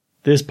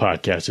This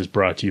podcast is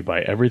brought to you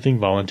by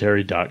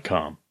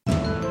everythingvoluntary.com.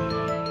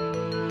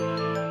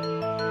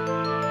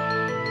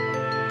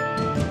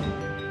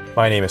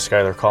 My name is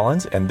Skylar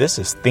Collins, and this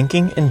is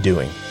Thinking and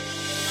Doing.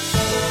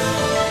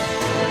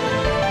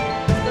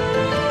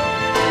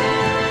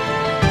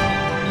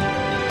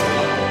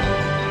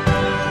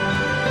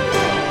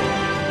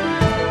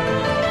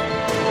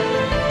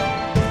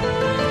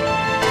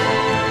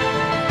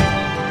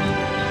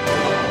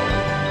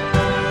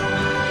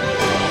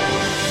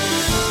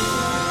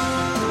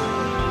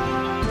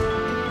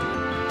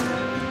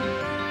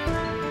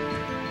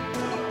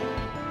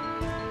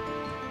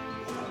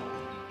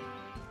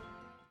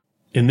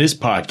 In this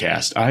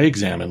podcast, I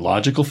examine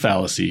logical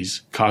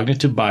fallacies,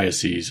 cognitive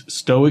biases,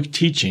 Stoic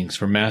teachings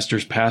from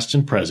masters past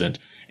and present,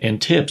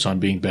 and tips on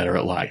being better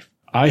at life.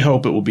 I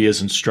hope it will be as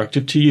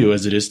instructive to you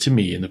as it is to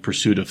me in the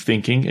pursuit of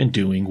thinking and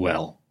doing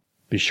well.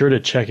 Be sure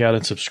to check out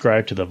and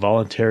subscribe to the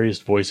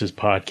Voluntarist Voices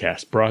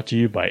podcast, brought to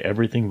you by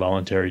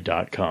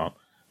everythingvoluntary.com.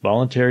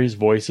 Voluntarist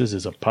Voices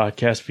is a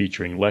podcast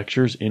featuring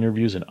lectures,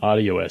 interviews, and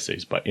audio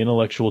essays by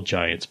intellectual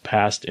giants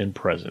past and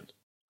present.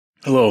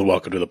 Hello and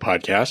welcome to the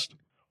podcast.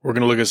 We're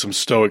going to look at some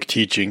Stoic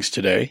teachings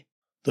today.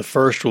 The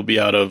first will be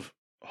out of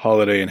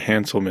Holliday and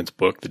Hanselman's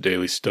book, The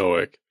Daily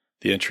Stoic,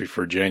 the entry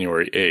for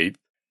January 8th.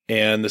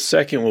 And the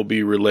second will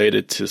be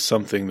related to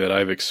something that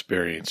I've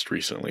experienced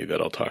recently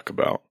that I'll talk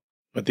about.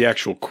 But the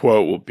actual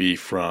quote will be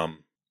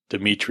from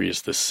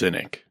Demetrius the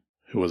Cynic,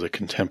 who was a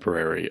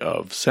contemporary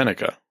of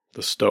Seneca,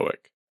 the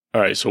Stoic.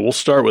 All right, so we'll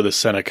start with a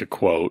Seneca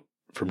quote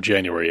from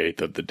January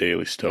 8th of The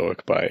Daily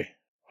Stoic by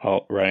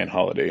Ryan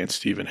Holiday and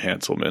Stephen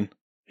Hanselman.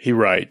 He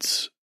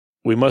writes,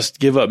 "We must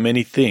give up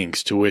many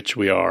things to which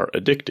we are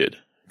addicted,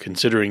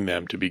 considering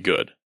them to be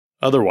good.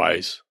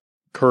 Otherwise,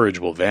 courage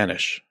will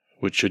vanish,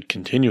 which should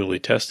continually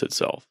test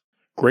itself.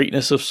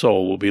 Greatness of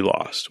soul will be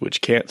lost,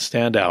 which can't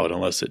stand out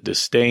unless it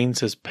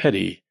disdains as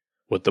petty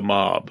what the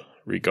mob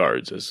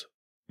regards as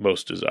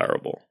most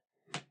desirable."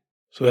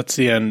 So that's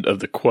the end of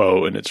the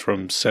quote, and it's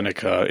from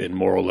Seneca in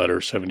Moral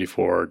Letter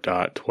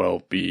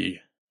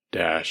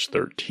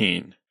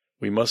 74.12b-13.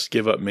 We must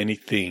give up many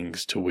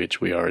things to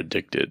which we are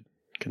addicted,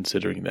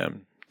 considering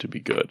them to be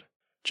good.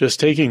 Just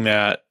taking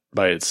that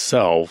by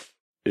itself,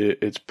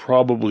 it's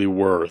probably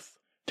worth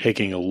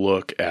taking a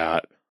look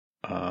at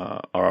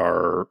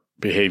our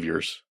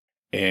behaviors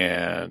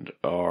and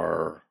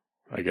our,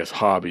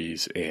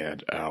 hobbies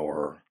and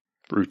our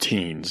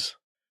routines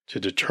to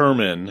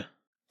determine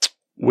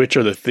which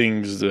are the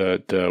things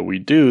that we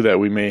do that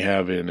we may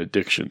have an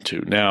addiction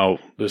to. Now,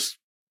 this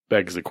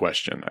begs the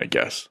question, I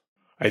guess.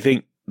 I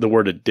think the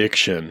word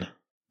addiction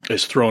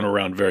is thrown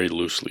around very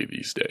loosely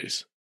these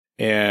days.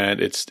 And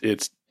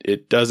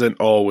it doesn't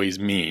always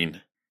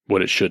mean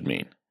what it should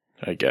mean,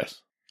 I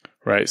guess.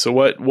 Right? So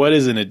what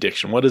is an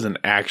addiction? What is an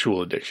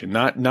actual addiction?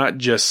 Not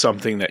just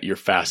something that you're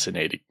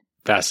fascinated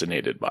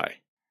by.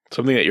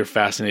 Something that you're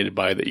fascinated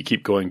by that you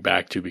keep going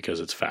back to because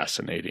it's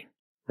fascinating.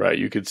 Right?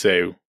 You could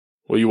say,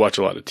 well, you watch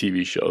a lot of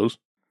TV shows.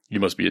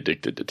 You must be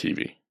addicted to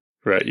TV.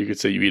 Right? You could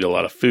say you eat a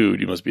lot of food.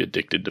 You must be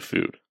addicted to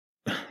food.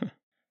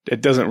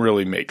 It doesn't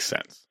really make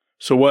sense.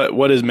 So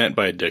what is meant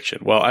by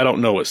addiction? Well, I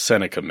don't know what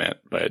Seneca meant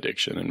by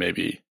addiction, and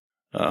maybe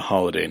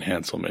Holiday and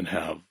Hanselman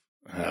have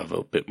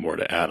a bit more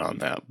to add on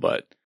that.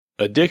 But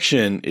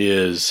addiction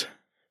is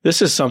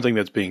something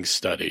that's being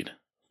studied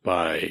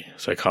by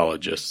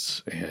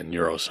psychologists and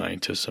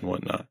neuroscientists and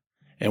whatnot.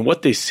 And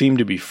what they seem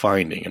to be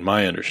finding, in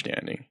my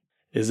understanding,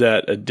 is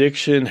that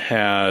addiction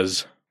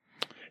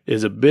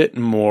is a bit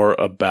more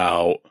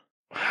about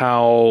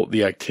how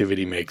the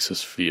activity makes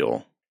us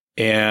feel.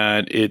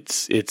 And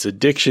it's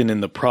addiction in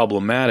the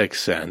problematic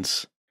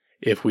sense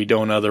if we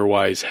don't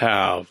otherwise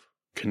have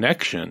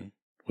connection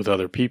with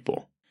other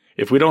people.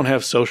 If we don't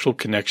have social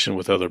connection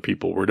with other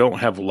people, we don't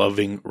have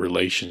loving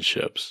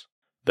relationships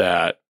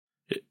that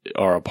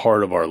are a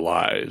part of our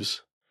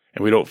lives,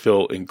 and we don't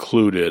feel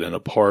included and a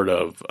part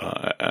of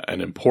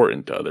and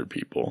important to other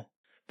people,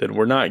 then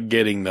we're not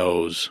getting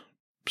those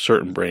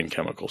certain brain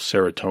chemicals.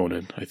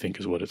 Serotonin, I think,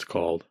 is what it's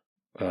called.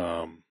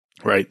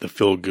 Right, the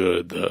feel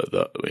good,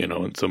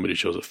 when somebody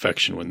shows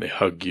affection when they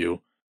hug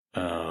you,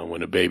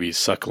 when a baby's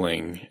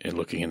suckling and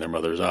looking in their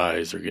mother's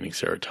eyes, they're getting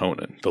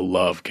serotonin, the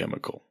love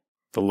chemical,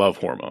 the love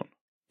hormone.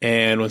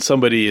 And when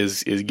somebody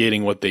is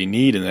getting what they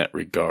need in that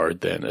regard,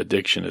 then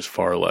addiction is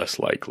far less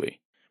likely.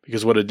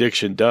 Because what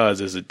addiction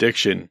does is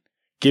addiction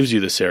gives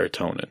you the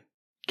serotonin.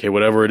 Okay,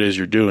 whatever it is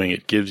you're doing,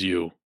 it gives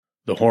you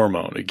the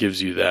hormone. It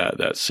gives you that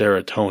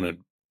serotonin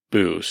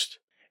boost.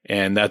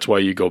 And that's why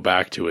you go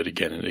back to it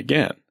again and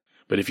again.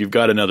 But if you've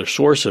got another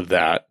source of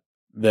that,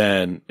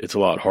 then it's a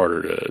lot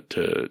harder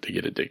to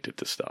get addicted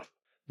to stuff.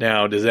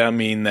 Now, does that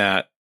mean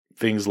that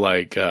things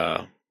like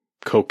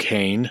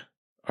cocaine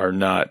are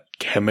not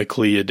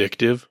chemically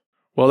addictive?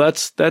 Well,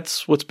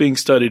 that's what's being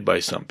studied by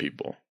some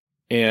people.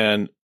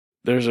 And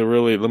there's a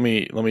really let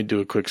me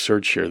do a quick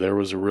search here. There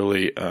was a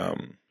really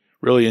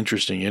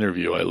interesting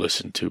interview I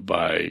listened to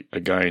by a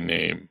guy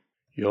named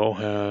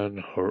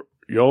Johann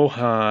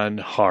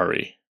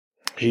Hari.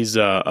 He's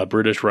a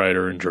British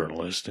writer and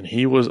journalist, and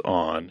he was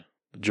on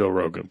the Joe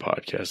Rogan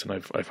podcast, and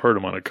I've heard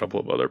him on a couple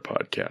of other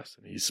podcasts.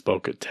 And he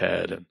spoke at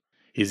TED, and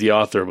he's the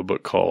author of a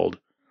book called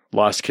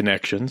Lost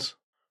Connections,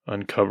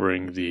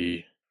 Uncovering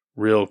the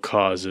Real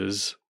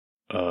Causes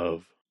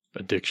of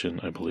Addiction,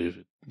 I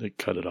believe. They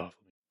cut it off.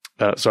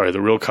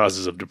 The Real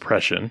Causes of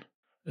Depression,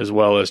 as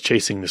well as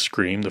Chasing the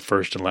Scream, the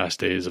First and Last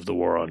Days of the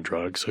War on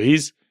Drugs. So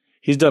he's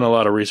done a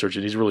lot of research,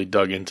 and he's really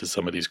dug into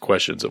some of these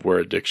questions of where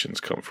addictions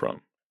come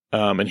from.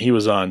 And he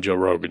was on Joe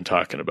Rogan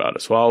talking about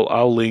it. So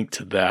I'll link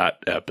to that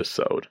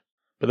episode.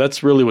 But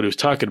that's really what he was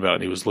talking about.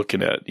 And he was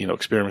looking at,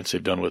 experiments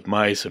they've done with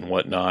mice and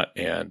whatnot,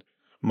 and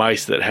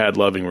mice that had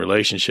loving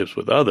relationships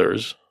with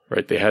others,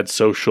 right? They had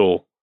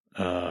social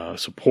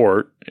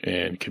support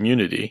and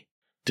community,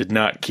 did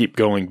not keep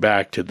going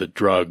back to the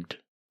drugged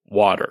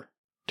water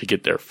to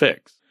get their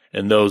fix.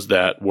 And those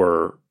that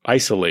were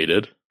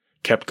isolated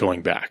kept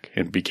going back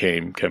and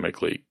became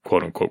chemically,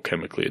 quote unquote,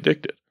 chemically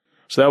addicted.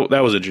 So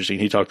that was interesting.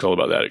 He talked all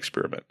about that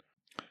experiment.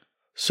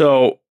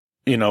 So,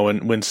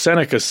 when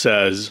Seneca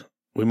says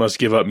we must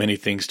give up many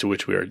things to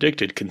which we are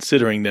addicted,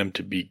 considering them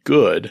to be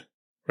good,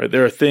 right?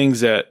 There are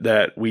things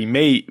that we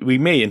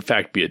may in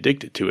fact be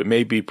addicted to. It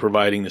may be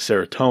providing the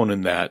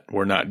serotonin that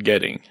we're not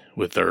getting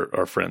with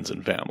our friends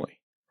and family,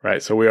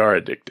 right? So we are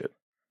addicted.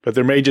 But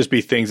there may just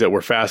be things that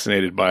we're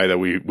fascinated by that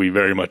we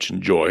very much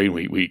enjoy.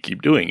 We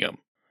keep doing them.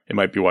 It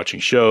might be watching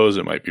shows.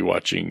 It might be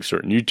watching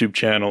certain YouTube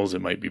channels.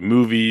 It might be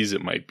movies.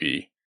 It might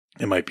be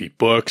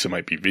books. It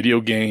might be video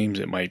games.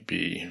 It might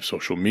be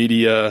social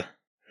media.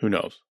 Who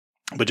knows?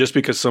 But just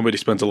because somebody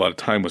spends a lot of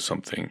time with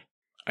something,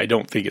 I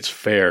don't think it's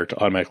fair to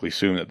automatically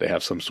assume that they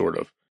have some sort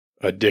of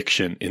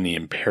addiction in the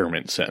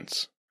impairment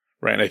sense,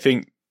 right? And I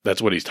think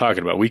that's what he's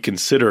talking about. We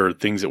consider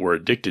things that we're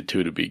addicted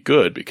to be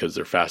good because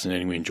they're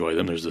fascinating. We enjoy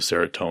them. There's the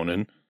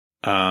serotonin.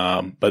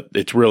 But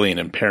it's really an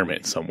impairment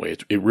in some way.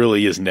 It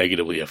really is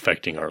negatively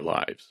affecting our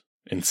lives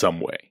in some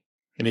way.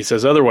 And he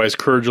says, otherwise,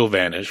 courage will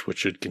vanish, which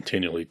should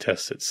continually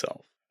test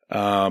itself.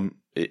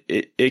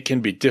 It can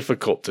be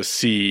difficult to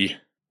see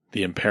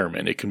the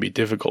impairment. It can be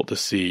difficult to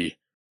see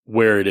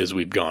where it is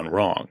we've gone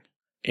wrong.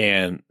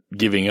 And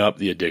giving up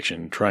the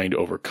addiction, trying to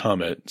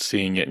overcome it,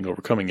 seeing it and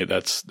overcoming it,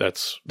 that's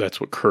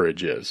what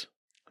courage is.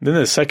 And then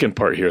the second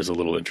part here is a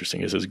little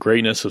interesting. It says,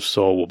 greatness of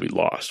soul will be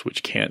lost,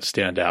 which can't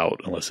stand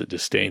out unless it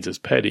disdains as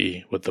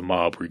petty what the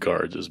mob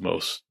regards as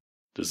most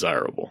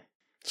desirable.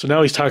 So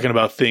now he's talking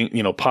about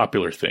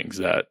popular things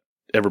that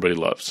everybody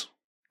loves.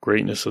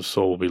 Greatness of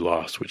soul will be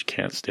lost, which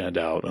can't stand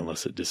out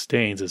unless it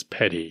disdains as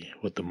petty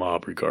what the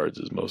mob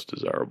regards as most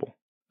desirable.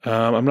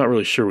 I'm not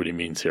really sure what he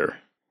means here,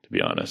 to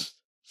be honest.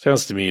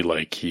 Sounds to me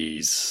like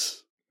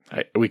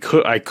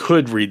I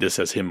could read this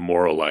as him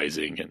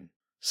moralizing and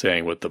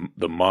saying what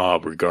the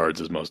mob regards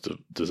as most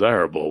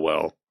desirable.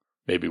 Well,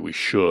 maybe we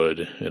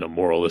should, in a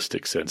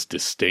moralistic sense,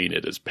 disdain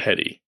it as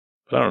petty.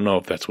 But I don't know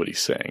if that's what he's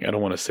saying. I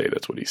don't want to say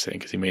that's what he's saying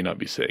because he may not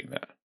be saying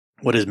that.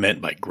 What is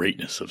meant by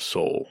greatness of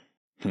soul?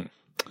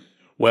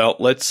 Well,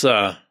 let's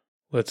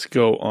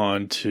go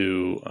on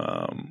to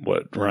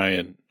what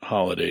Ryan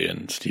Holiday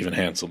and Stephen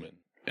Hanselman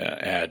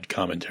add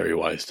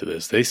commentary-wise to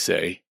this. They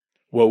say,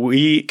 what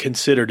we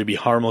consider to be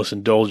harmless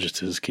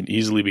indulgences can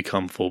easily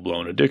become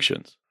full-blown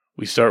addictions.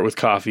 We start with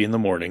coffee in the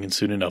morning, and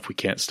soon enough we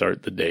can't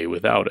start the day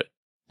without it.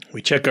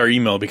 We check our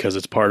email because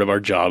it's part of our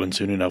job, and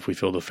soon enough we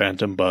feel the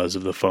phantom buzz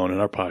of the phone in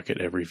our pocket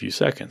every few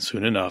seconds.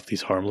 Soon enough,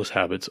 these harmless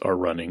habits are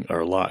running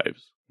our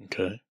lives.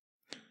 Okay?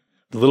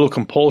 The little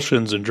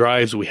compulsions and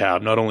drives we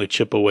have not only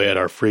chip away at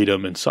our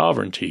freedom and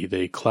sovereignty,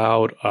 they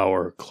cloud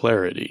our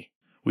clarity.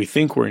 We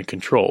think we're in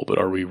control, but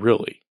are we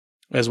really?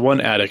 As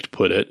one addict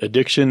put it,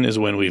 addiction is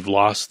when we've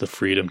lost the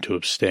freedom to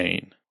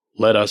abstain.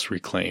 Let us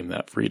reclaim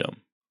that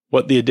freedom.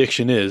 What the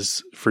addiction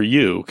is for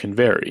you can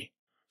vary.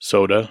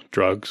 Soda,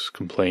 drugs,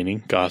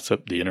 complaining,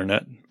 gossip, the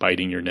internet,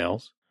 biting your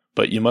nails.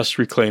 But you must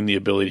reclaim the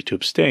ability to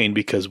abstain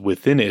because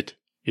within it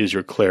is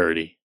your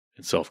clarity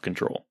and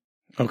self-control.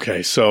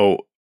 Okay,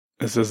 so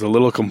it says the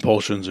little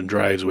compulsions and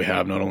drives we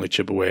have not only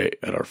chip away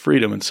at our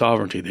freedom and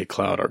sovereignty, they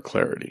cloud our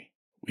clarity.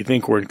 We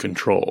think we're in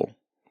control,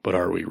 but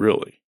are we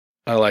really?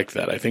 I like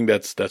that. I think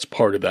that's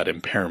part of that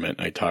impairment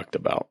I talked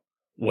about,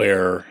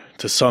 where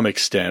to some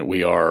extent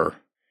we are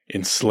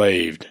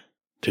enslaved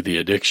to the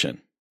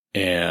addiction.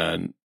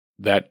 And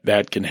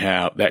that can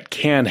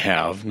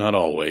have, not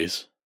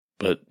always,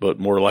 but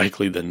more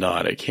likely than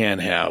not, it can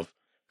have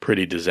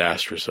pretty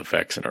disastrous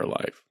effects in our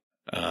life.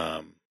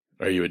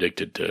 Are you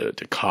addicted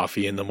to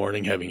coffee in the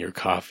morning, having your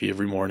coffee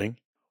every morning?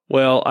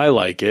 Well, I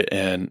like it,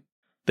 and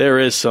there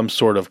is some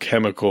sort of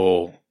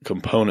chemical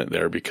component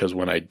there because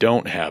when I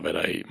don't have it,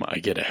 I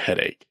get a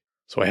headache.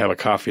 So I have a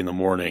coffee in the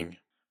morning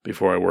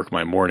before I work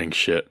my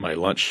my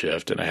lunch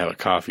shift, and I have a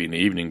coffee in the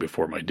evening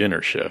before my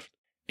dinner shift.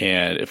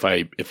 And if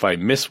I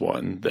miss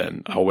one,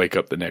 then I'll wake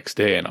up the next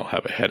day and I'll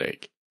have a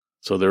headache.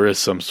 So there is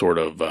some sort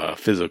of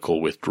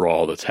physical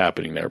withdrawal that's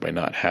happening there by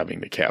not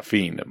having the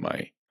caffeine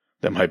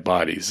that my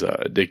body's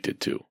addicted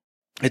to.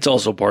 It's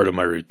also part of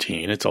my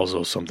routine. It's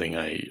also something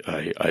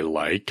I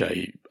like.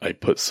 I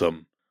put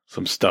some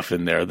stuff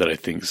in there that I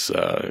think's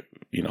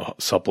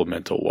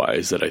supplemental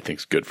wise that I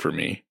think's good for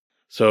me.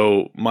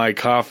 So my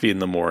coffee in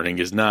the morning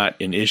is not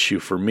an issue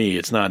for me.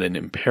 It's not an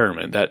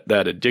impairment.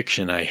 That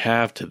addiction I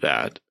have to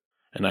that,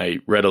 and I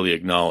readily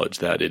acknowledge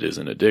that it is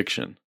an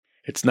addiction.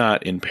 It's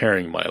not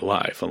impairing my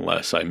life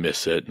unless I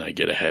miss it and I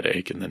get a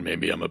headache and then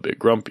maybe I'm a bit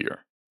grumpier,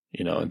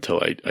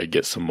 until I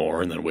get some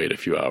more and then wait a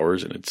few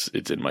hours and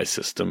it's in my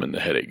system and the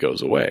headache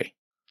goes away.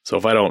 So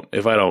if I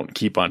don't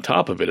keep on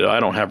top of it, I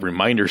don't have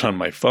reminders on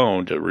my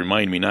phone to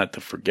remind me not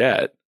to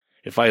forget.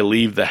 If I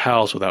leave the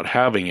house without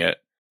having it,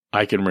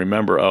 I can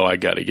remember, I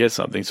got to get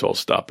something. So I'll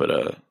stop at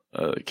a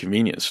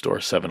convenience store,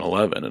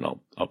 7-Eleven, and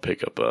I'll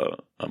pick up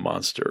a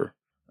Monster.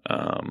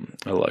 I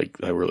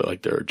really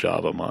like their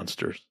Java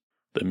Monsters,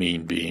 the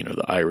Mean Bean or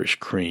the Irish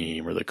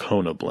Cream or the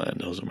Kona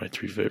Blend. Those are my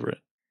 3 favorite.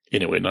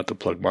 Anyway, not to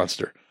plug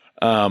Monster.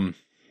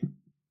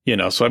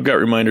 So I've got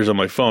reminders on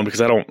my phone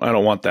because I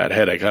don't want that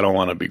headache. I don't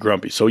want to be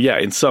grumpy. So yeah,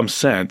 in some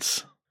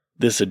sense,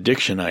 this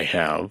addiction I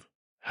have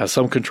has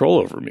some control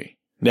over me.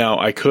 Now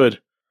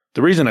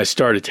the reason I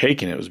started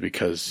taking it was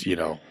because,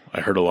 I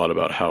heard a lot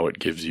about how it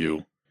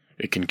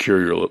can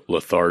cure your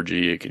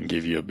lethargy. It can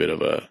give you a bit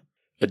of a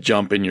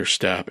jump in your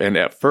step. And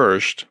at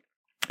first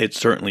it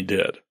certainly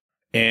did.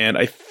 And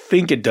I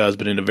think it does,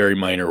 but in a very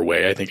minor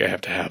way. I think I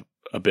have to have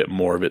a bit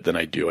more of it than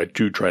I do. I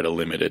do try to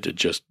limit it to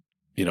just,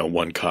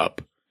 1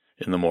 cup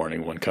in the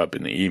morning, 1 cup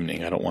in the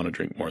evening. I don't want to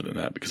drink more than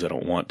that because I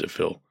don't want to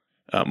feel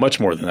much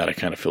more than that. I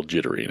kind of feel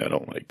jittery and I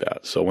don't like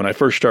that. So when I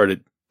first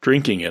started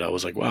drinking it, I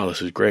was like, wow,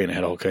 this is great. And I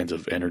had all kinds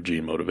of energy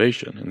and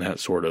motivation. And that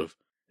sort of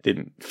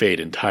didn't fade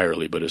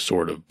entirely, but it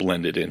sort of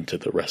blended into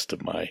the rest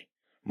of my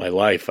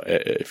life,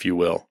 if you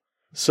will.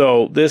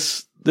 So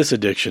this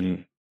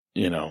addiction,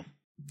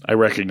 I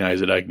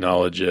recognize it. I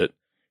acknowledge it.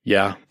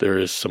 Yeah, there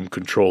is some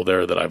control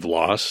there that I've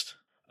lost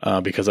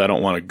because I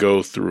don't want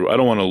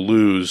to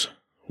lose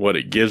what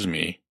it gives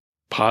me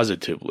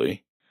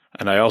positively.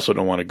 And I also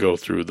don't want to go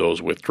through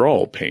those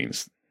withdrawal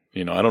pains.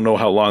 I don't know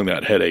how long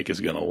that headache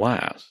is going to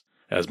last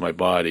as my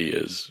body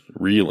is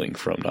reeling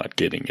from not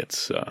getting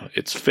its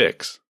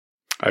fix.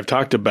 I've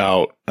talked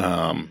about,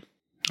 I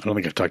don't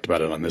think I've talked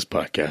about it on this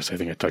podcast. I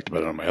think I talked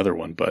about it on my other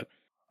one, but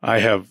I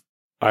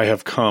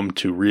have come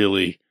to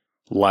really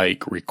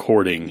like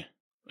recording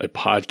a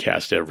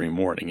podcast every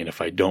morning. And if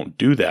I don't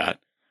do that,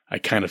 I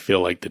kind of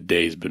feel like the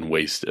day's been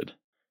wasted.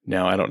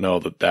 Now, I don't know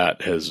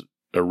that has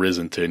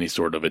arisen to any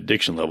sort of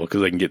addiction level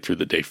because I can get through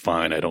the day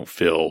fine. I don't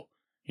feel,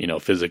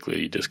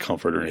 physically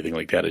discomfort or anything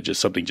like that.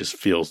 Something just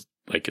feels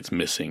like it's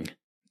missing.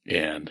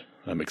 And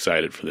I'm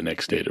excited for the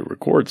next day to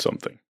record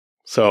something.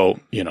 So,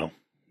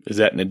 is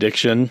that an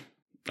addiction?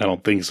 I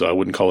don't think so. I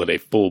wouldn't call it a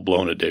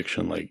full-blown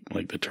addiction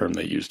like the term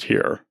they used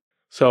here.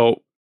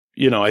 So,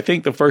 I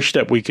think the first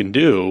step we can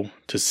do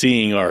to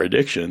seeing our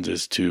addictions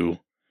is to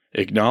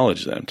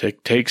acknowledge them.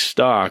 Take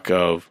stock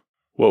of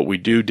what we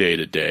do day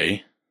to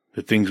day,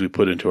 the things we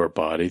put into our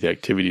body, the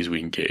activities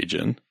we engage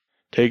in.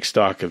 Take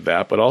stock of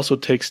that, but also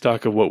take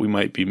stock of what we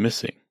might be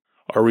missing.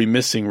 Are we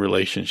missing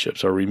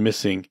relationships? Are we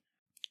missing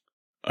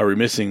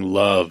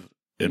love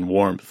and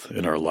warmth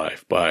in our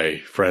life by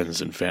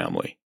friends and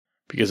family?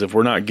 Because if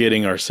we're not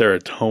getting our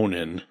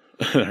serotonin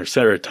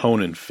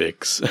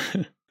fix,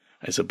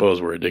 I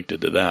suppose we're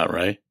addicted to that,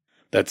 right?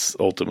 That's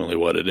ultimately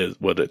what it is,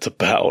 what it's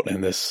about.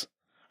 And this,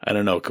 I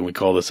don't know, can we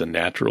call this a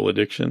natural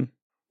addiction?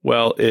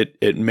 Well,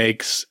 it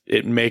makes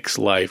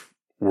life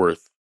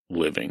worth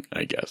living,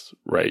 I guess,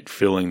 right?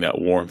 Feeling that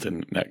warmth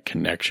and that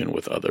connection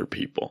with other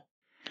people.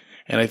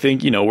 And I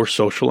think, we're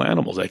social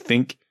animals. I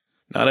think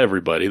not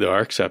everybody, there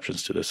are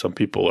exceptions to this. Some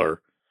people are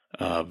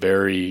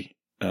very,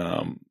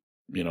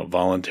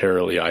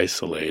 voluntarily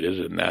isolated,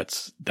 and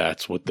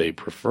that's what they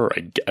prefer.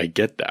 I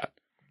get that.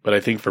 But I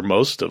think for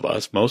most of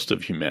us, most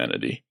of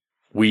humanity,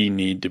 we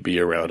need to be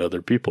around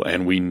other people,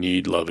 and we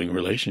need loving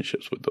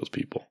relationships with those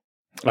people.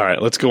 All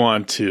right, let's go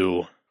on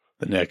to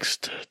the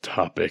next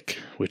topic,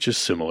 which is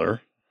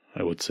similar,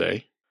 I would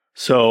say.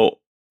 So,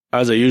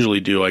 as I usually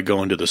do, I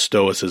go into the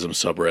Stoicism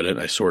subreddit, and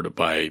I sort it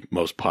by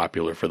most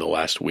popular for the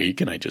last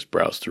week, and I just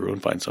browse through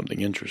and find something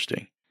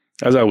interesting.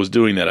 As I was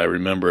doing that, I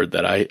remembered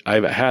that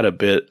I've had a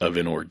bit of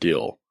an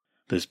ordeal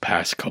this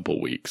past couple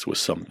weeks with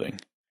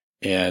something.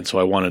 And so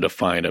I wanted to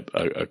find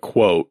a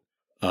quote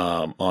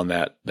on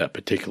that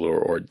particular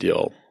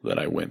ordeal that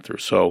I went through.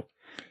 So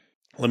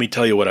let me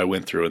tell you what I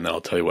went through, and then I'll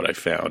tell you what I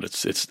found.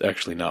 It's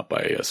actually not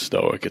by a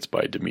Stoic. It's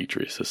by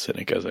Demetrius the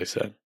Cynic, as I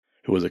said,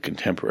 who was a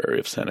contemporary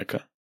of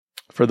Seneca.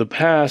 For the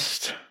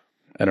past,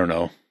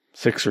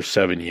 6 or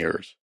 7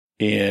 years,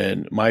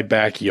 in my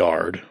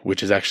backyard,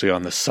 which is actually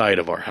on the side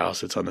of our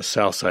house, it's on the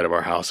south side of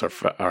our house.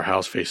 Our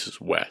house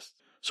faces west.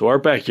 So our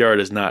backyard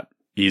is not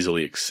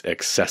easily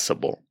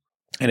accessible.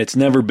 And it's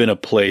never been a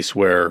place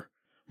where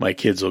my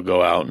kids will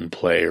go out and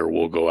play or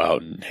we'll go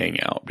out and hang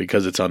out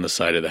because it's on the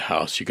side of the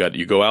house. You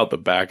go out the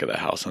back of the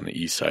house on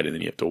the east side, and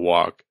then you have to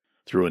walk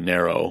through a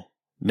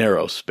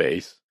narrow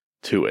space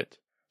to it.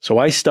 So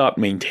I stopped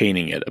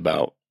maintaining it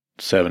about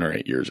 7 or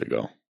 8 years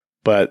ago,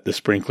 but the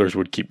sprinklers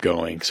would keep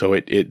going. So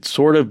it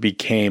sort of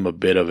became a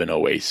bit of an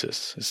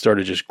oasis. It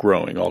started just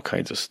growing all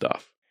kinds of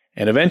stuff.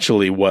 And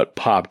eventually what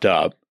popped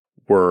up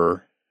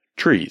were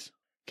trees.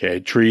 Okay,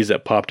 trees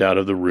that popped out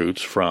of the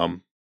roots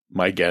from,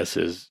 my guess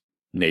is,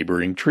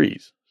 neighboring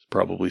trees,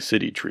 probably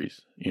city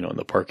trees, in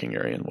the parking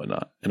area and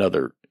whatnot, and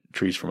other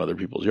trees from other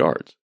people's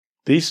yards.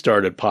 These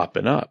started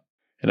popping up.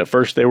 And at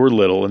first they were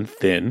little and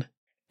thin,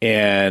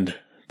 and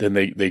then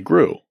they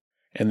grew,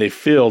 and they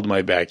filled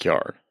my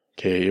backyard.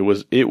 Okay,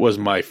 it was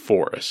my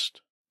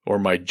forest, or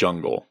my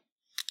jungle.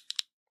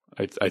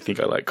 I think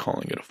I like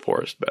calling it a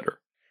forest better.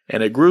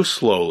 And it grew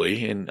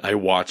slowly, and I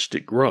watched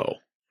it grow,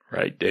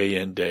 right? Day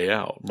in, day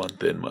out,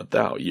 month in, month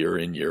out, year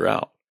in, year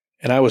out.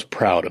 And I was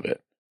proud of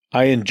it.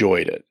 I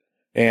enjoyed it.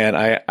 And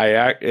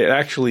it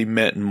actually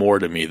meant more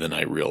to me than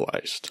I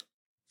realized.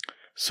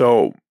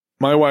 So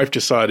my wife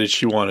decided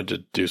she wanted to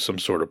do some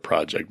sort of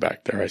project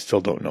back there. I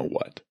still don't know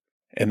what.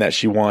 And that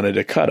she wanted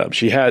to cut them.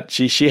 She had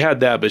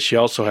that, but she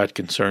also had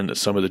concern that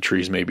some of the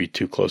trees may be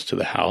too close to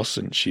the house,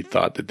 and she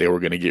thought that they were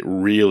going to get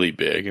really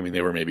big. I mean,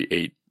 they were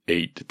maybe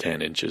 8 to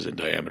 10 inches in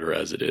diameter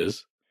as it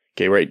is.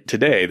 Okay, right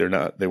today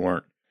they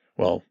weren't.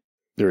 Well,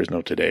 there is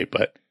no today,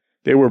 but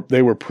they were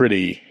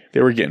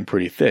getting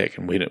pretty thick,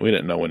 and we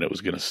didn't know when it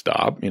was going to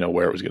stop.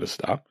 Where it was going to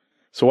stop.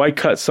 So I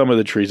cut some of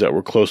the trees that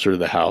were closer to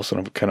the house,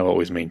 and I've kind of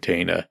always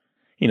maintained a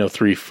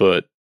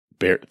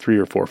 3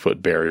 or 4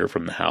 foot barrier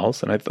from the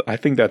house, and I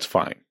think that's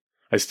fine.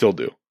 I still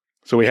do.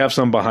 So we have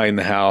some behind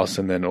the house,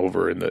 and then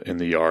over in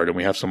the yard, and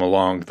we have some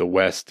along the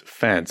west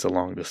fence,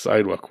 along the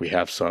sidewalk. We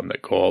have some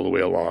that go all the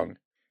way along,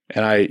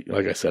 and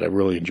like I said, I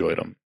really enjoyed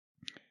them.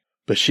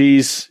 But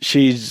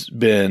she's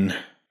been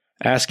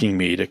asking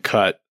me to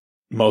cut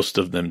most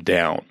of them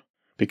down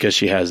because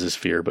she has this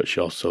fear, but she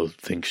also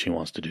thinks she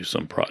wants to do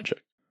some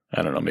project.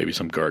 I don't know, maybe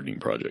some gardening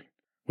project.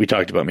 We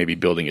talked about maybe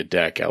building a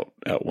deck out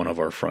one of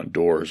our front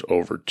doors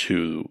over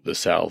to the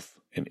south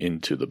and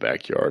into the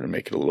backyard and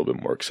make it a little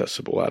bit more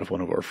accessible out of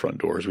one of our front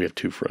doors. We have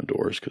 2 front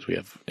doors because we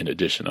have an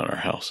addition on our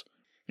house.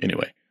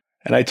 Anyway,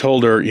 and I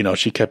told her,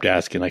 she kept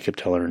asking. I kept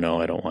telling her,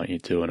 no, I don't want you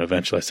to. And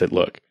eventually I said,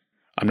 look,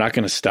 I'm not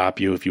going to stop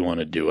you if you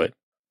want to do it,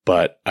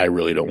 but I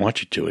really don't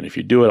want you to. And if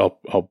you do it,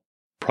 I'll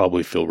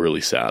probably feel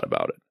really sad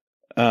about it.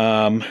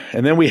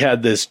 And then we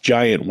had this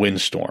giant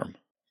windstorm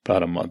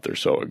about a month or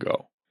so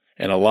ago.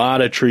 And a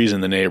lot of trees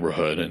in the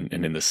neighborhood and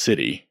in the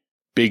city,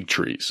 big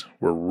trees,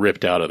 were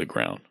ripped out of the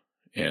ground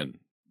and,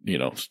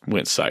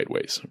 went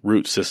sideways,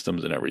 root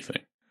systems and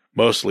everything.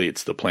 Mostly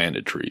it's the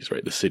planted trees,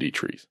 right? The city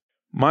trees.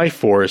 My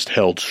forest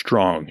held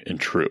strong and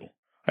true.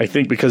 I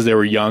think because they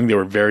were young, they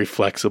were very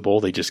flexible.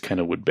 They just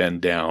kind of would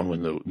bend down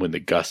when the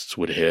gusts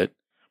would hit.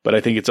 But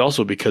I think it's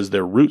also because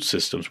their root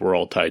systems were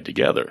all tied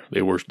together.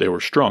 They were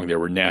strong. They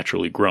were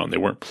naturally grown. They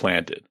weren't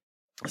planted.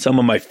 Some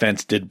of my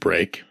fence did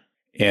break.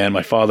 And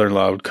my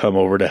father-in-law would come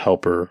over to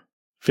help her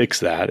fix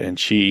that. And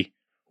she,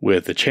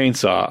 with the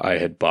chainsaw I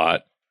had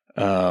bought,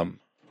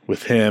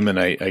 with him and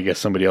I guess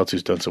somebody else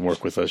who's done some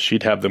work with us,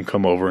 she'd have them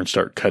come over and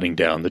start cutting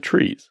down the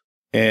trees.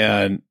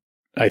 And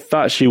I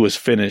thought she was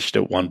finished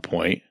at one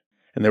point,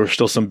 and there were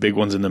still some big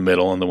ones in the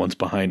middle and the ones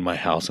behind my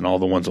house and all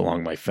the ones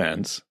along my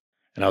fence.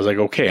 And I was like,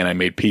 okay, and I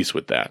made peace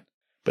with that.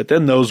 But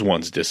then those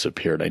ones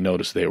disappeared. I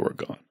noticed they were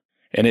gone.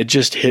 And it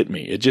just hit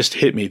me. It just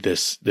hit me,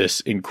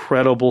 this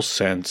incredible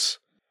sense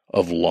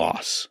of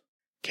loss.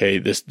 Okay,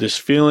 this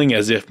feeling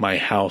as if my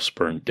house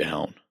burned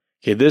down.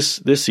 Okay,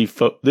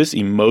 this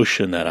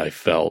emotion that I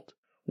felt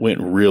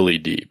went really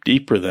deep,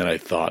 deeper than I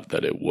thought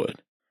that it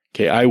would.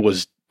 Okay, I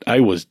was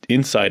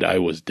inside. I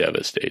was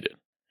devastated,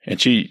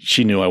 and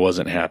she knew I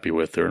wasn't happy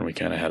with her, and we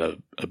kind of had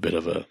a bit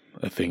of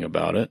a thing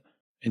about it.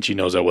 And she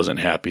knows I wasn't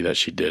happy that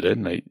she did it,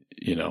 and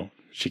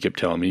she kept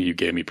telling me, you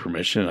gave me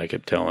permission, and I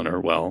kept telling her,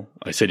 well,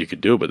 I said you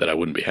could do it, but that I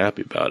wouldn't be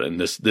happy about it, and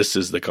this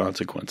is the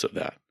consequence of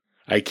that.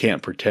 I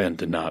can't pretend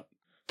to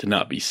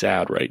not be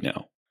sad right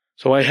now.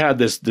 So I had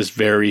this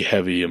very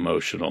heavy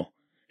emotional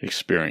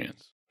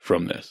experience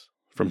from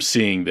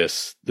seeing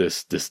this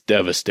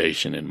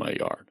devastation in my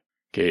yard.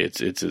 Okay,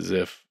 it's as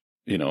if,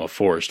 a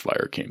forest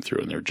fire came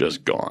through and they're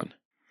just gone,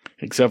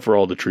 except for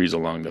all the trees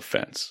along the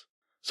fence.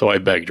 So I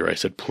begged her. I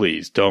said,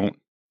 please don't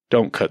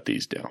cut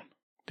these down.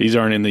 These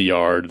aren't in the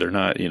yard. They're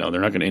not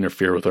going to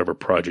interfere with whatever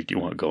project you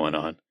want going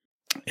on.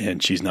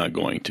 And she's not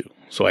going to.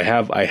 So I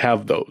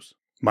have those.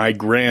 My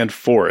grand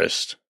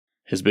forest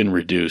has been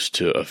reduced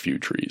to a few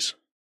trees.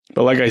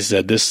 But like I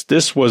said,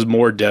 this was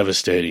more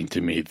devastating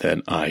to me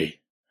than I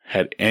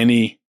had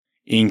any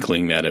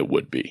inkling that it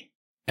would be.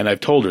 And I've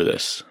told her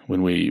this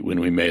when we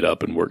made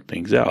up and worked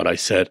things out. I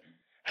said,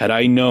 had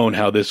I known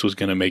how this was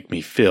going to make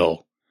me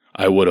feel,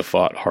 I would have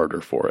fought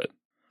harder for it.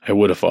 I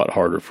would have fought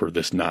harder for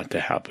this not to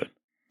happen.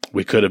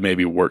 We could have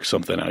maybe worked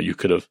something out. You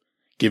could have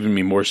given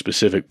me more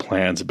specific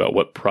plans about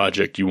what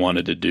project you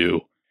wanted to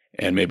do.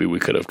 And maybe we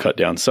could have cut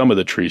down some of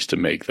the trees to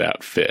make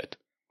that fit,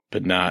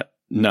 but not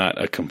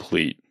a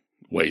complete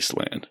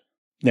wasteland.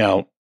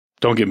 Now,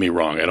 don't get me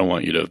wrong. I don't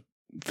want you to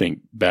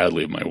think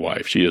badly of my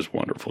wife. She is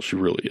wonderful. She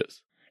really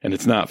is. And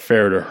it's not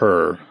fair to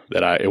her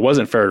it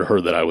wasn't fair to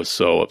her that I was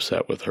so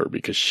upset with her,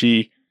 because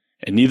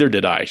and neither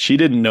did I. She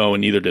didn't know,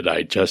 and neither did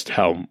I, just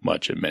how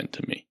much it meant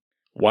to me.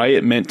 Why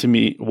it meant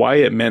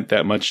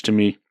that much to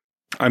me,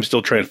 I'm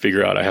still trying to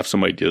figure out. I have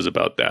some ideas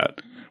about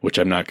that, which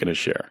I'm not going to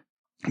share.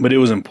 But it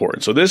was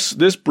important. So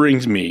this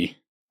brings me,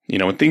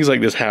 when things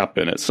like this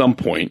happen, at some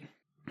point,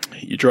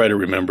 you try to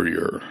remember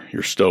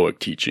your Stoic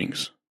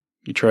teachings.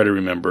 You try to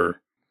remember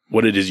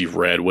what it is you've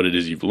read, what it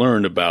is you've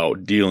learned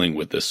about dealing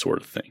with this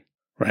sort of thing,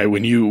 right?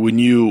 When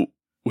you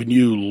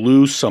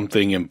lose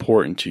something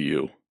important to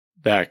you,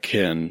 that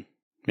can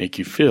make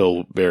you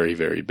feel very,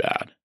 very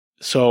bad.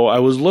 So I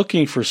was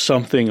looking for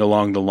something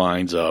along the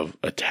lines of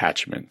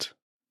attachment,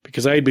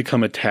 because I had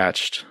become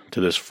attached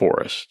to this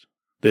forest,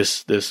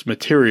 this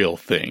material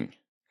thing,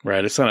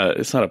 right? It's not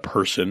a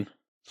person.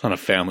 It's not a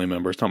family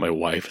member. It's not my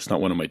wife. It's not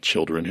one of my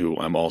children who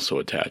I'm also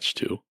attached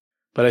to.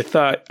 But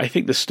I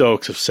think the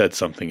Stoics have said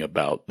something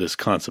about this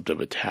concept of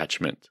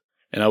attachment.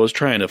 And I was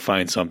trying to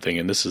find something,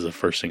 and this is the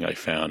first thing I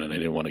found, and I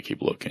didn't want to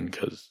keep looking,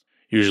 because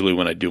usually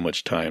when I do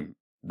much time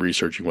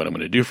researching what I'm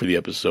going to do for the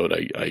episode,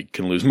 I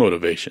can lose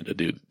motivation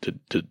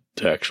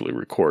to actually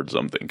record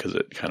something, because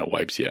it kind of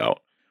wipes you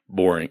out.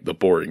 The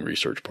boring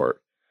research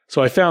part.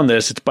 So I found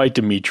this. It's by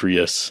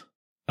Demetrius.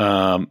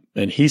 And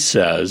he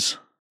says,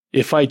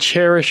 if I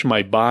cherish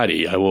my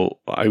body,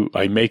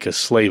 I make a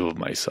slave of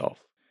myself.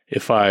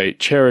 If I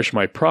cherish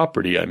my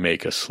property, I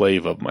make a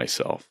slave of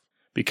myself,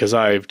 because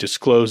I've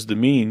disclosed the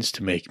means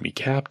to make me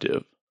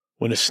captive.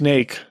 When a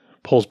snake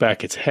pulls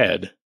back its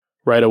head,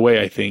 right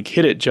away I think,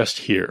 hit it just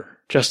here,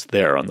 just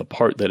there on the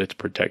part that it's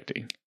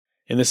protecting.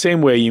 In the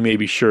same way, you may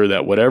be sure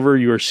that whatever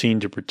you are seen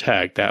to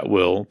protect, that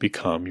will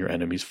become your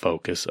enemy's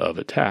focus of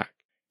attack.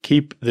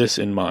 Keep this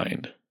in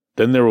mind.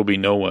 Then there will be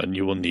no one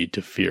you will need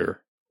to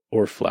fear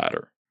or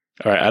flatter.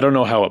 All right, I don't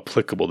know how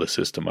applicable this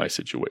is to my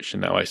situation.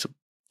 Now,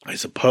 I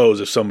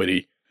suppose if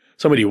somebody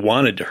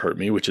wanted to hurt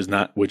me, which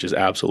is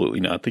absolutely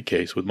not the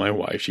case with my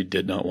wife, she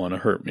did not want to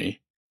hurt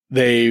me.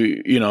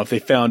 If they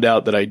found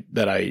out that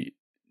I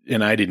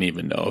and I didn't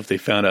even know, if they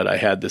found out I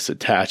had this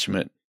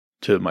attachment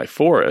to my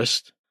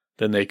forest,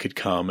 then they could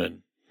come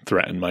and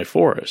threaten my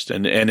forest,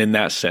 and in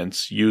that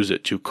sense use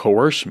it to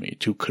coerce me,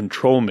 to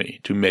control me,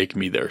 to make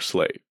me their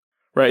slave.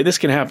 Right? This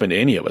can happen to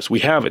any of us. We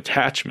have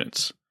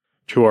attachments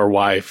to our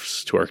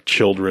wives, to our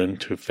children,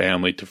 to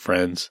family, to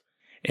friends.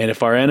 And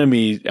if our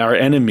enemies,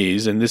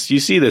 and this, you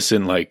see this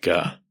in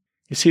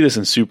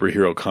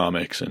superhero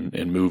comics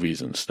and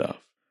movies and stuff,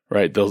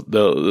 right?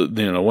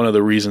 One of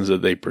the reasons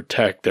that they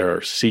protect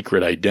their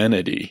secret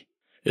identity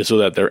is so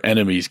that their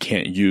enemies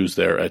can't use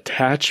their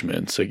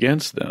attachments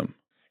against them.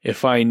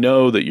 If I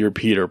know that you're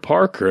Peter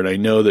Parker and I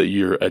know that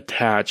you're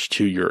attached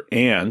to your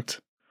aunt,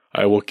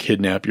 I will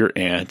kidnap your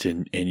aunt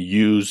and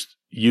use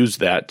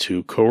that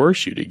to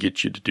coerce you, to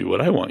get you to do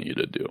what I want you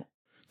to do,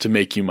 to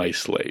make you my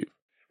slave.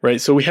 Right?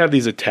 So we have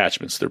these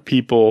attachments. They're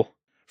people.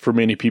 For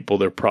many people,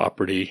 they're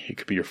property. It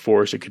could be your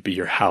forest. It could be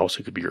your house.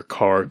 It could be your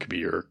car. It could be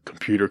your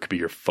computer. It could be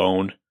your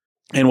phone.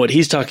 And what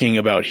he's talking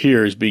about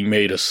here is being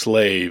made a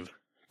slave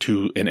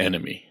to an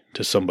enemy,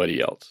 to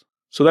somebody else.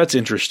 So that's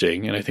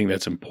interesting, and I think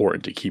that's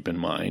important to keep in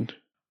mind.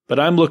 But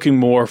I'm looking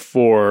more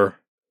for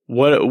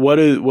what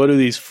do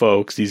these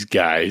folks, these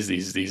guys,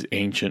 these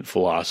ancient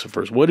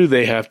philosophers, what do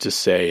they have to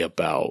say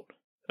about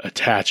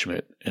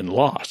attachment and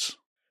loss?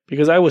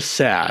 Because I was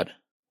sad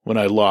when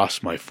I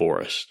lost my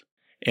forest,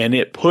 and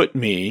it put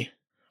me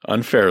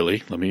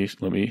unfairly, let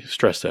me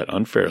stress that,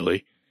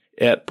 unfairly,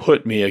 it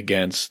put me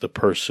against the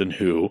person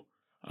who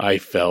I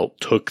felt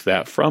took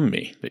that from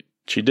me.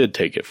 She did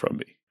take it from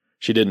me.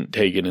 She didn't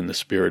take it in the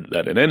spirit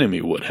that an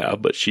enemy would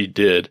have, but she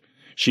did.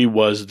 She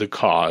was the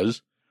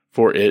cause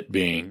for it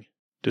being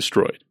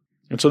destroyed.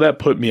 And so that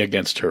put me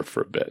against her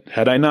for a bit.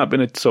 Had I not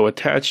been so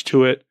attached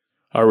to it,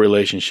 our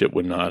relationship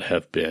would not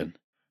have been,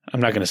 I'm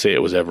not going to say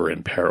it was ever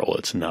in peril.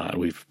 It's not.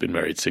 We've been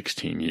married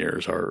 16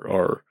 years.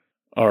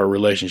 Our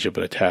relationship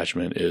and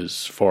attachment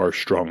is far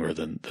stronger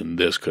than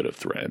this could have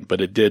threatened.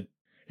 But it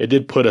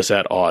did put us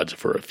at odds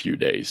for a few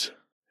days,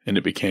 and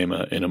it became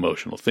an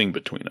emotional thing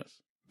between us.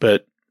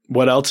 But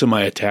what else am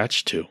I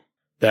attached to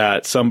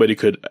that somebody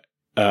could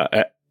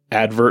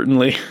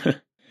advertently,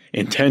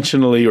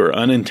 intentionally or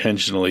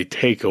unintentionally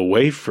take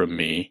away from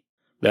me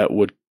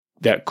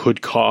that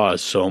could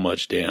cause so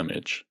much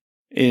damage?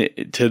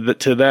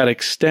 To that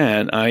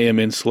extent, I am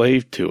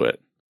enslaved to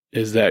it.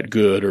 Is that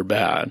good or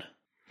bad?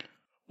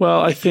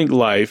 Well, I think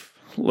life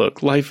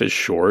is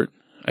short.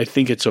 I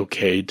think it's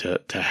okay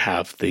to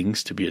have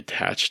things, to be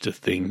attached to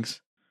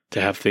things, to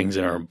have things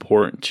that are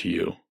important to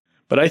you.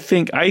 But I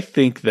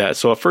think that,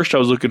 so at first I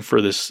was looking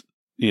for this,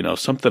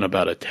 something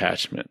about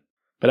attachment.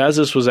 But as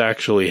this was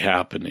actually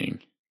happening,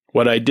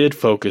 what I did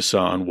focus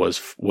on was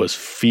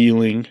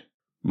feeling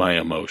my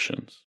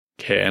emotions.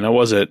 Okay. And I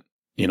wasn't,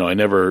 I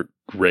never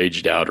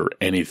raged out or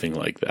anything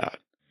like that.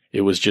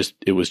 It was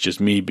just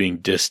me being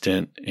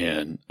distant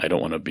and I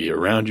don't want to be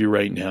around you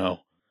right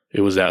now.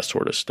 It was that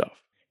sort of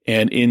stuff.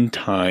 And in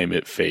time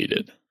it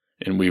faded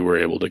and we were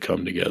able to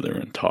come together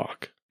and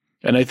talk.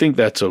 And I think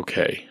that's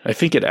okay. I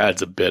think it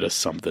adds a bit of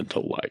something to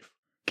life.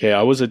 Okay,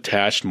 I was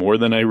attached more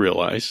than I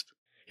realized.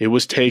 It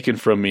was taken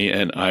from me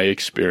and I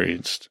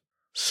experienced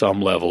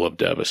some level of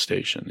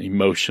devastation,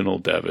 emotional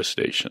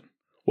devastation.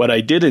 What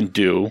I didn't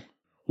do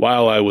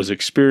while I was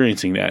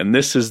experiencing that, and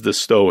this is the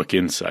Stoic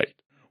insight,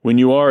 when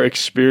you are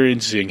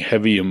experiencing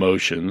heavy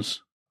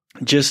emotions,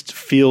 just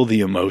feel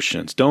the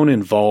emotions. Don't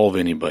involve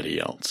anybody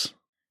else.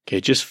 Okay,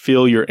 just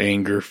feel your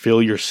anger,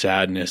 feel your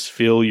sadness,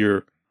 feel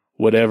your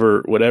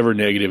whatever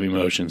negative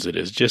emotions it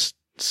is. Just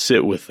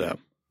sit with them.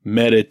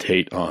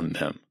 Meditate on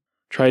them.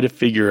 Try to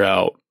figure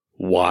out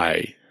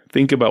why.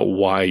 Think about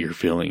why you're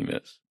feeling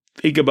this.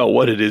 Think about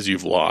what it is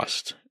you've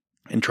lost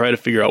and try to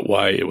figure out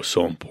why it was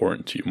so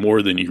important to you,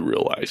 more than you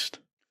realized.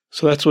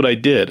 So that's what I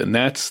did, and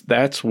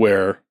that's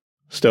where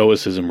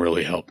Stoicism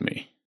really helped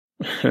me.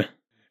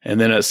 And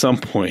then at some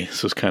point,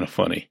 this was kind of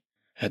funny.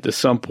 At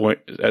some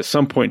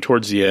point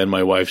towards the end,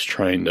 my wife's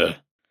trying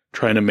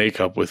to make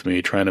up with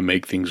me, trying to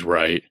make things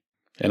right,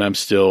 and I'm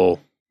still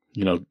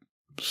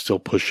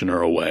pushing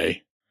her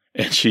away.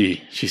 And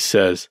she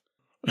says,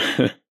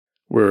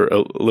 we're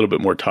a little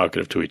bit more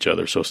talkative to each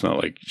other, so it's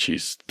not like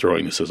she's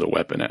throwing this as a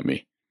weapon at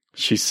me.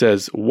 She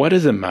says, what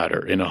does it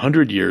matter? In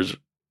 100 years,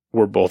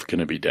 we're both going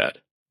to be dead.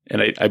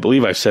 And I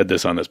believe I've said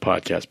this on this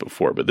podcast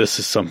before, but this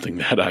is something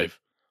that I've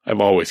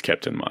always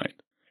kept in mind.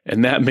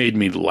 And that made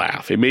me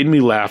laugh. It made me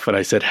laugh, and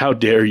I said, how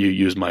dare you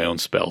use my own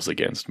spells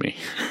against me?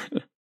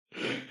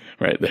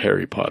 Right, the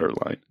Harry Potter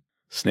line.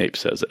 Snape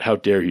says it, how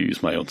dare you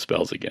use my own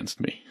spells against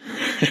me?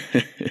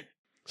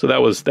 So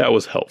that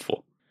was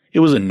helpful. It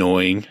was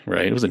annoying,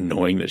 right? It was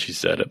annoying that she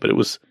said it, but it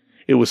was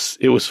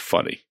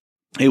funny.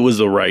 It was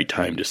the right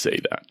time to say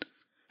that.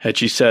 Had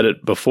she said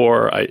it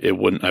before, I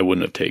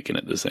wouldn't have taken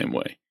it the same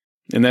way.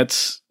 And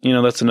that's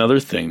another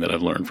thing that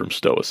I've learned from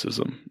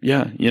Stoicism.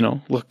 Yeah,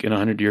 look, in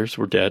 100 years,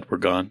 we're dead, we're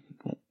gone.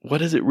 What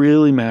does it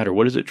really matter?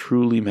 What does it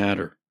truly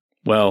matter?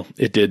 Well,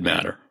 it did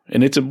matter.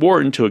 And it's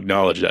important to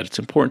acknowledge that. It's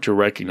important to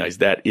recognize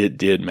that it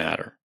did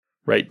matter,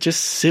 right?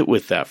 Just sit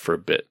with that for a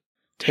bit.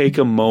 Take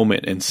a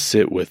moment and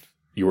sit with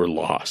your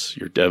loss,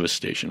 your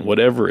devastation,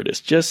 whatever it is.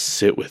 Just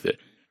sit with it.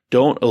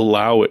 Don't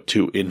allow it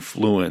to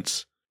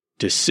influence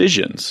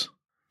decisions.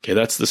 Okay,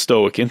 that's the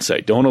Stoic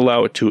insight. Don't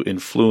allow it to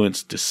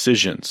influence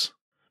decisions.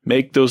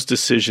 Make those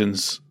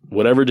decisions,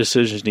 whatever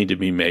decisions need to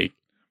be made,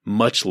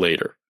 much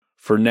later.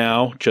 For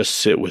now, just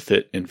sit with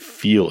it and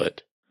feel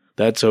it.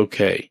 That's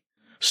okay.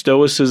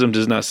 Stoicism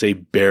does not say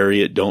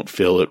bury it, don't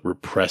feel it,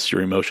 repress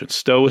your emotions.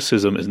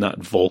 Stoicism is not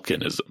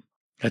volcanism.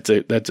 That's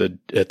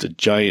a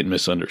giant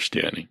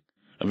misunderstanding,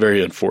 a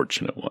very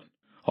unfortunate one.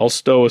 All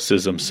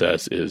Stoicism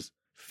says is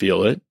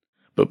feel it,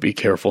 but be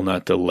careful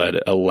not to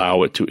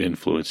allow it to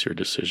influence your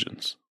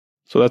decisions.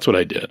 So that's what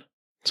I did.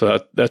 So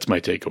that's my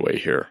takeaway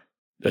here.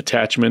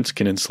 Attachments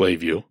can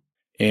enslave you,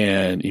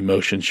 and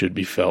emotions should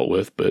be felt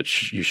with,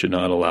 but you should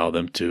not allow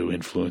them to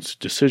influence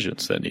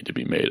decisions that need to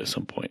be made at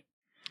some point.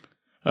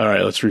 All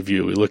right, let's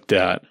review. We looked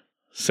at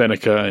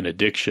Seneca and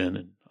addiction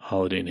and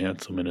Holiday and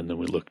Hanselman, and then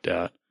we looked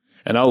at,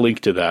 and I'll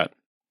link to that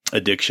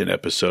addiction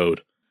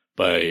episode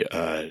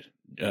by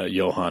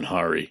Johan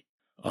Hari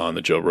on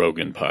the Joe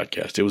Rogan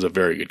podcast. It was a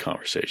very good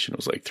conversation. It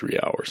was like 3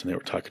 hours, and they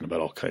were talking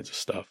about all kinds of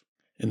stuff.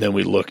 And then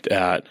we looked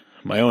at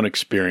my own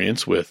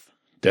experience with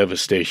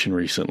devastation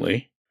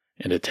recently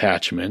and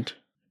attachment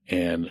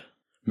and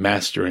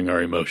mastering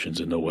our emotions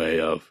in the way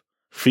of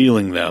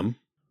feeling them,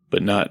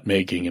 but not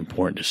making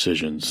important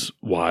decisions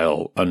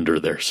while under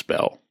their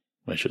spell,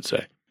 I should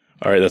say.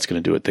 All right, that's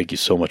going to do it. Thank you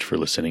so much for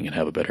listening, and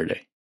have a better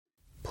day.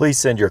 Please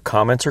send your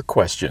comments or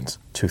questions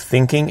to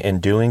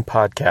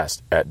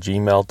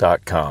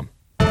thinkinganddoingpodcast@gmail.com.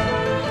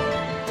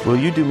 Will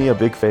you do me a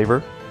big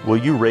favor? Will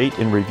you rate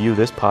and review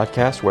this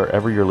podcast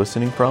wherever you're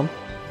listening from?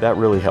 That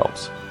really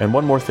helps. And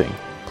one more thing,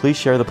 please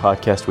share the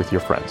podcast with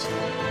your friends.